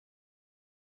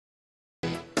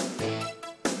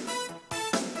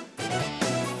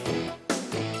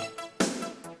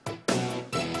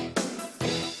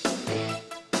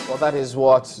that is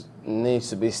what needs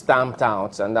to be stamped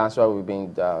out, and that's why we've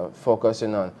been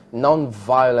focusing on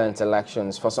non-violent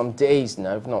elections for some days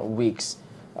now, if not weeks,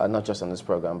 not just on this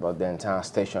program, but the entire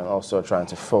station, also trying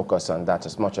to focus on that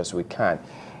as much as we can.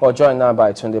 We're joined now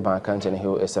by Tunde Bank-Anthony,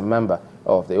 who is a member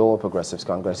of the All Progressives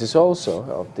Congress. He's also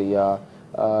of the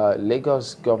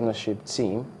Lagos governorship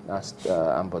team. That's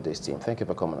Ambode's team. Thank you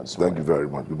for coming on this morning. Thank you very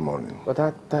much. Good morning. But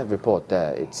that report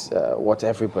there, it's what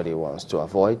everybody wants to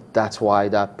avoid. That's why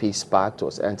that peace pact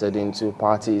was entered into.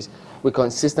 Parties, we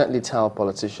consistently tell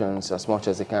politicians as much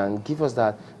as they can, give us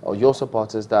that, or your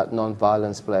supporters, that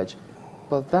non-violence pledge.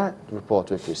 But that report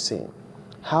which we've seen,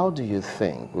 how do you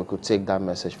think we could take that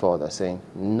message further, saying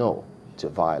no to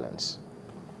violence?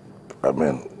 I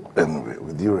mean, anyway,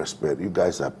 with due respect, you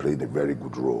guys have played a very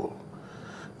good role.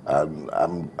 I'm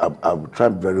trying to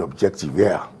be very objective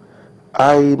here.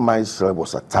 I myself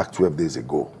was attacked 12 days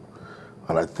ago,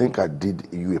 and I think I did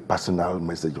you a personal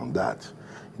message on that.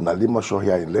 In Alimosho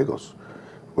here in Lagos,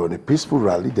 we were on a peaceful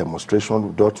rally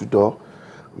demonstration, door to door.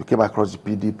 We came across the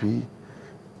PDP.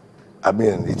 I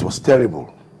mean, it was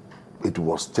terrible. It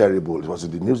was terrible. It was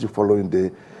in the news the following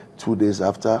day, 2 days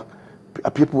after.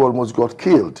 People almost got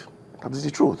killed. That is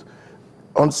the truth.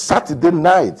 On Saturday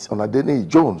night, on Adeni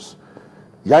Jones,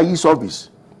 Yayi's office,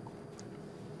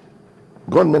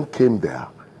 gunmen came there,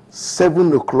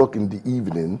 7 o'clock in the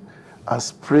evening, and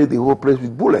sprayed the whole place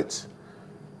with bullets.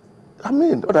 I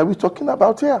mean, what are we talking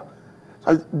about here?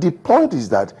 The point is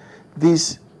that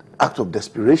this act of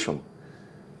desperation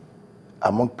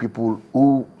among people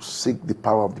who seek the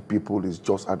power of the people is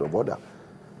just out of order.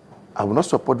 I will not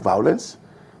support violence.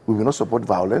 We will not support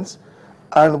violence.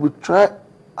 And we try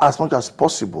as much as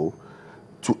possible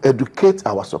to educate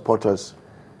our supporters,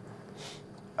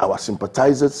 our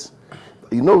sympathizers.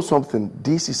 You know something,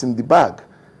 this is in the bag.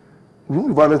 We won't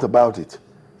be violent about it.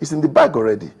 It's in the bag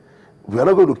already. We are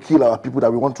not going to kill our people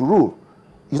that we want to rule.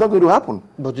 It's not going to happen.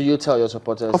 But do you tell your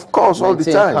supporters? Of course, all the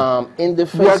time. Calm in the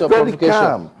face of provocation.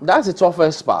 Calm. That's the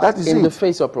toughest part. That is in the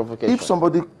face of provocation. If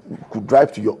somebody could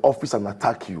drive to your office and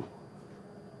attack you,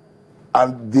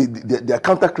 and their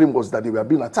counterclaim was that they were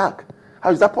being attacked,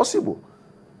 how is that possible?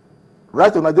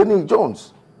 Right on Adeni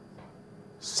Jones.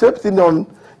 Same thing on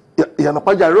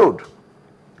Yanapaja Road.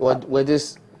 Were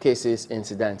these cases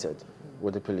incidented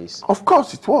with the police? Of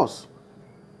course it was.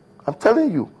 I'm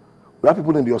telling you. We have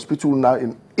people in the hospital now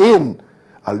in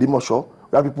Alimosho.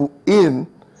 We have people in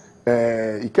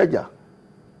Ikeja.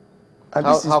 And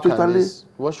this is totally...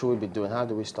 What should we be doing? How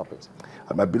do we stop it?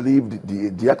 I believe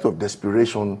the act of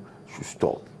desperation should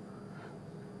stop.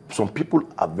 Some people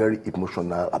are very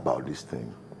emotional about this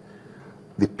thing.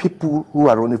 The people who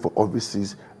are running for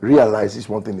offices realize this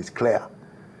one thing is clear.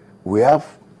 We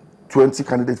have 20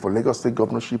 candidates for Lagos State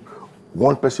governorship.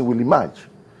 One person will emerge.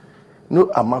 No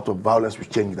amount of violence will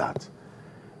change that.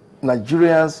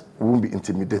 Nigerians won't be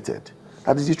intimidated.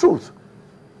 That is the truth.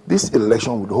 This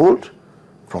election would hold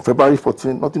from February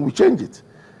 14. Nothing will change it.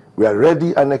 We are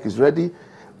ready. INEC is ready.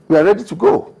 We are ready to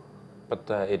go. But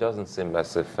it doesn't seem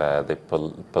as if the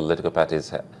political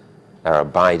parties are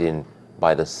abiding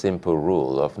by the simple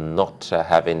rule of not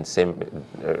having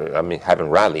having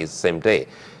rallies same day.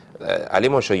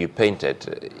 Alimosho, you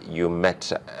painted, you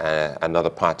met another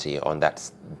party on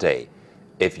that day.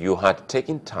 If you had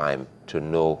taken time to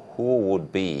know who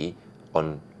would be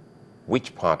on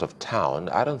which part of town,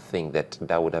 I don't think that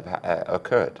would have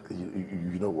occurred.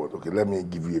 You know what? Okay, let me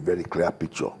give you a very clear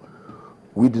picture.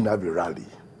 We didn't have a rally.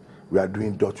 We are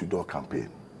doing door-to-door campaign.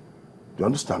 Do you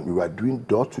understand? We were doing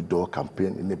door-to-door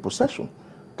campaign in a procession.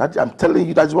 That, I'm telling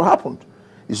you, that's what happened.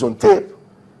 It's on tape.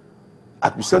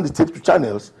 As we send the tape to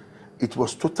channels, it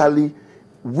was totally,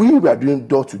 we were doing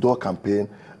door-to-door campaign,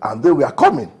 and they were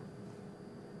coming.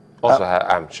 Also,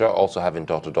 I'm sure also having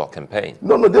door-to-door campaign.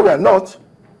 No, they were not.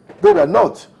 They were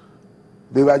not.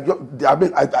 They were,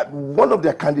 one of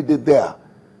their candidates there,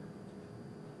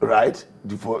 right,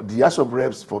 for the House of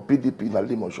Reps for PDP in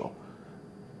Alimosho,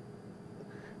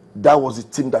 that was the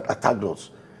team that attacked us.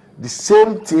 The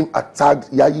same team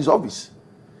attacked Yayi's office.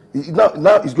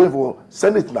 Now he's going for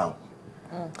Senate now.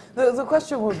 The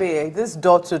question would be, these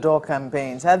door-to-door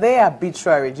campaigns, are they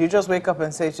arbitrary? Do you just wake up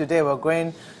and say, today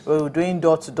we're doing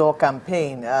door-to-door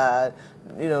campaign?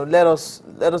 You know, let us,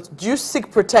 do you seek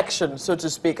protection, so to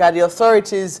speak? Are the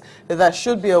authorities that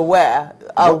should be aware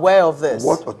of this?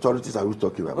 What authorities are we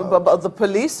talking about? But the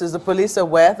police, is the police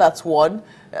aware? That's one.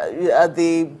 Are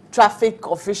the traffic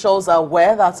officials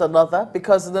aware? That's another.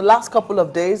 Because in the last couple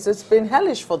of days, it's been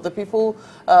hellish for the people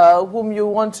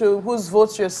whose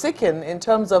votes you're seeking in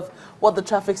terms of what the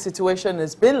traffic situation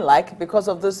has been like because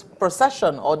of this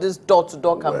procession or this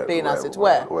door-to-door campaign, as it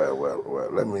were. Well,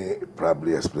 let me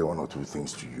probably explain one or two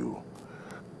things to you.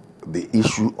 The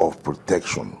issue of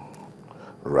protection,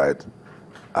 right?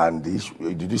 And the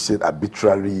issue, did you say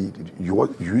arbitrary?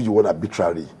 You use the word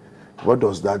arbitrary. What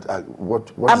does that,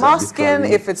 I'm asking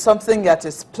if it's something that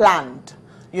is planned,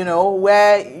 you know,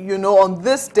 where, you know, on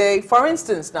this day, for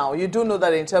instance now, you do know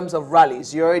that in terms of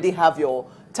rallies, you already have your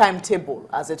timetable,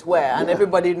 as it were, and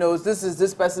everybody knows this is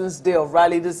this person's day of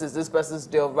rally, this is this person's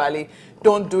day of rally.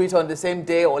 Don't do it on the same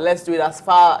day, or let's do it as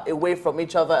far away from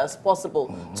each other as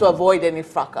possible to avoid any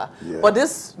fracas. But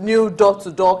this new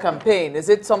door-to-door campaign, is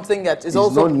it something that is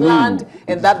also planned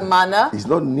in that manner? It's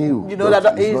not new. You know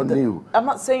that it's not new. I'm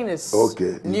not saying it's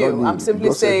new. I'm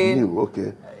simply saying,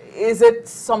 is it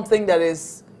something that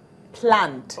is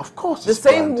planned? Of course, the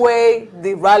same way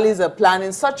the rallies are planned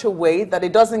in such a way that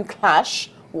it doesn't clash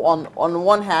on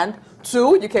one hand.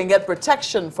 2, you can get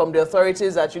protection from the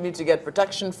authorities that you need to get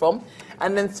protection from.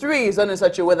 And then 3 is done in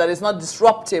such a way that it's not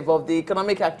disruptive of the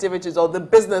economic activities or the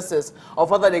businesses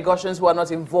of other Lagosians who are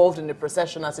not involved in the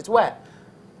procession, as it were.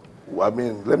 Well, I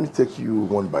mean, let me take you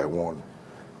one by one.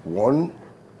 One,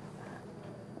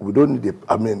 we don't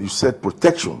need you said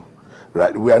protection,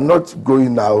 right? We are not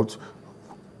going out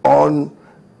on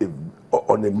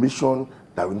a mission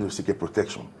that we need to seek a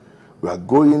protection. We are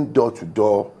going door to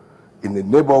door in the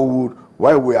neighborhood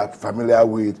where we are familiar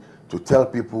with to tell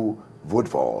people, vote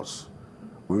for us.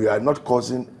 We are not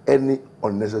causing any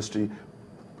unnecessary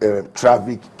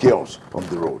traffic chaos on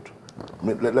the road.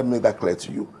 Let me make that clear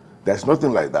to you. There's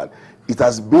nothing like that. It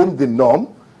has been the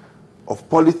norm of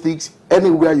politics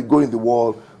anywhere you go in the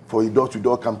world for a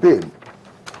door-to-door campaign.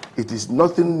 It is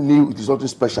nothing new, it is nothing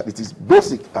special. It is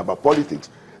basic about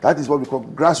politics. That is what we call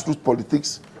grassroots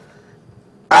politics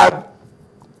and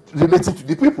relating to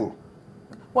the people.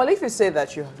 Well, if you say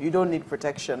that you don't need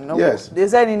protection, no, yes.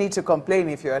 Is there any need to complain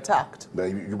if you're attacked?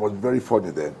 Then you must be very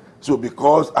funny then. So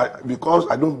because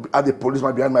I don't have the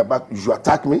policeman behind my back, you should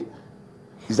attack me?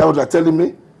 Is that what you're telling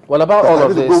me? Well, about all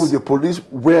of this, I need to go with the police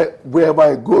wherever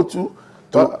I go to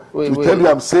tell you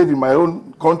I'm safe in my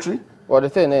own country? Well, the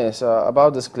thing is,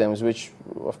 about these claims, which,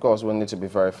 of course, will need to be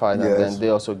verified, and then they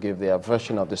also give their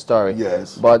version of the story.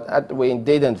 Yes. But we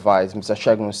did advise Mr.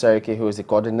 Segun Seriki, who is the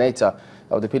coordinator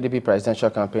of the PDP presidential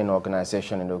campaign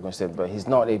organization in Ogun State, but he's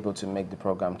not able to make the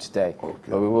program today. Okay.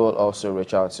 But we will also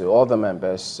reach out to all the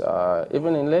members,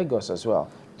 even in Lagos as well,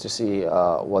 to see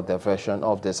what their version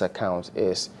of this account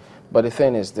is. But the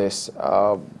thing is this,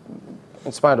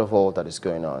 in spite of all that is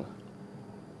going on,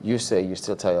 you say you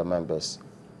still tell your members,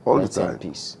 all the time.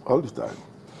 Peace. All the time.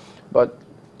 But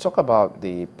talk about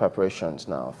the preparations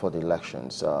now for the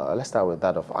elections. Let's start with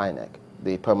that of INEC,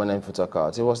 the permanent voter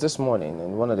cards. It was this morning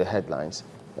in one of the headlines,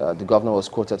 the governor was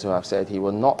quoted to have said he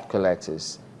will not collect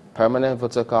his permanent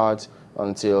voter cards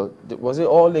until, was it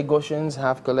all Lagosians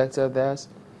have collected theirs?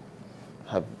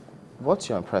 What's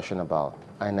your impression about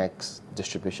INEC's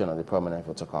distribution of the permanent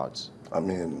voter cards? I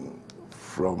mean,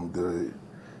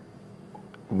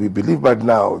 we believe right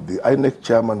now, the INEC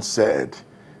chairman said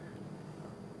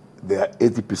they are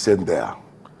 80% there.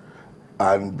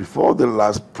 And before the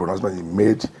last pronouncement he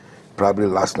made, probably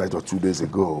last night or 2 days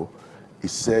ago, he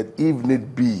said, if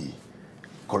need be,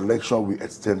 collection will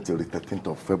extend till the 13th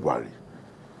of February.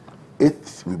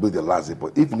 8th will be the last day,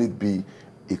 but if need be,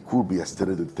 it could be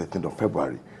extended to the 13th of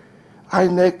February.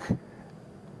 INEC,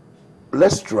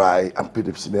 let's try and put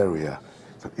the scenario.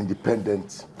 It's an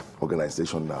independent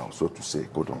organization now, so to say,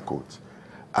 quote unquote.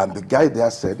 And the guy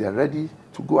there said they are ready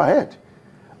to go ahead.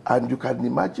 And you can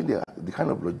imagine the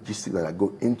kind of logistics that I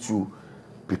go into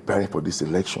preparing for this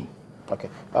election. Okay,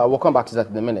 we'll come back to that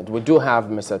in a minute. We do have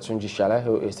Mr. Tunji Shale,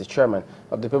 who is the chairman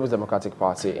of the People's Democratic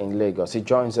Party in Lagos. He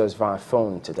joins us via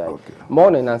phone today. Okay.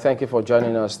 Morning, and thank you for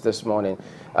joining us this morning.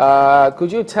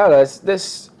 Could you tell us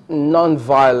this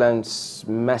non-violence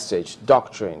message,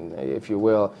 doctrine, if you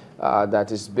will,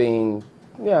 that is being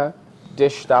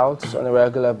dished out on a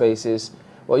regular basis?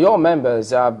 Well, your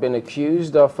members have been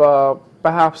accused of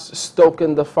perhaps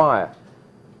stoking the fire.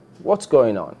 What's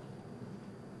going on?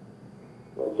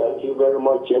 Well, thank you very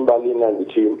much, Chamberlain and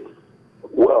the team.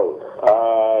 Well,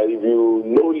 if you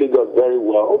know Lagos very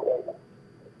well,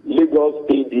 Lagos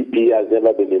PDP has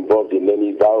never been involved in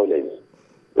any violence.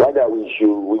 Rather, we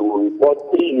will report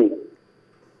thieves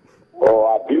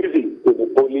or abusing to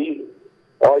the police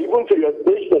or even to your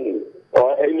station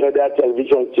or any other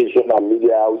television station and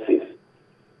media houses.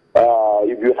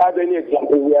 If you have any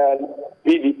example where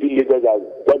PDP leaders have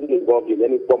gotten involved in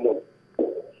any form of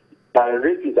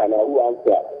narrates and I will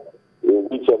answer in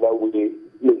whichever way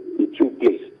it took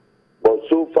place. But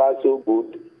so far, so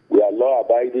good. We are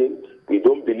law-abiding. We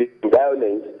don't believe in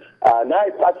violence. And I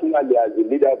personally, as the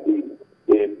leader of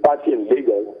the party in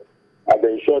Lagos, I've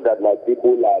ensured that my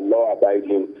people are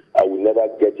law-abiding and will never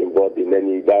get involved in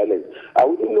any violence. I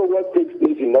wouldn't know what takes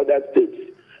place in other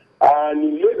states. And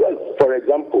in Lagos, for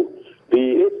example,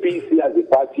 the APC as a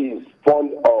party is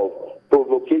fond of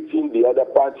provoking the other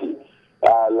party.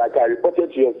 Like I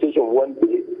reported to your station one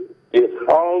day, they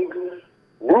hung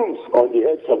brooms on the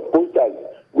heads of posters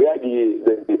where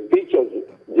the pictures,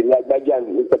 the Nagbaja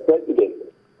and Mr. President,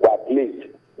 were placed.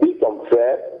 This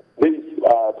unfair, this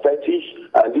fetish,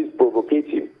 and this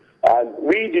provocative. And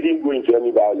we didn't go into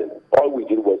any violence. All we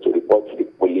did was to report to the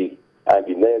police and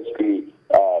the necessary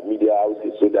media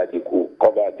houses so that they could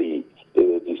cover the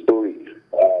story.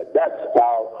 That's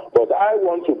how. But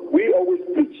we always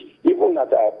preach, even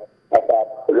at a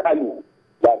rally,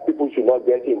 that people should not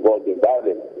get involved in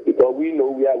violence because we know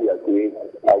where we are going,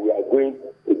 and we are going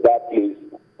to that place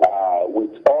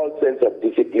with all sense of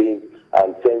discipline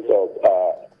and sense of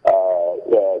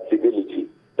civility.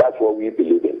 That's what we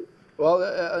believe in.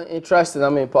 Well, interesting. I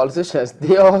mean, politicians,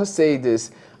 they all say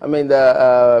this. I mean,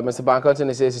 Mr.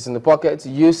 Bank-Anthony says it's in the pocket.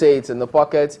 You say it's in the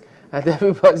pocket. And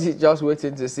everybody's just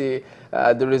waiting to see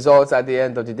the results at the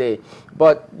end of the day.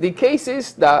 But the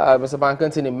cases that Mr.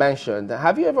 Bank-Anthony mentioned,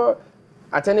 have you ever,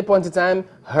 at any point in time,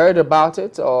 heard about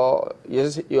it? Or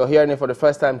you're hearing it for the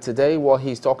first time today, what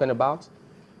he's talking about?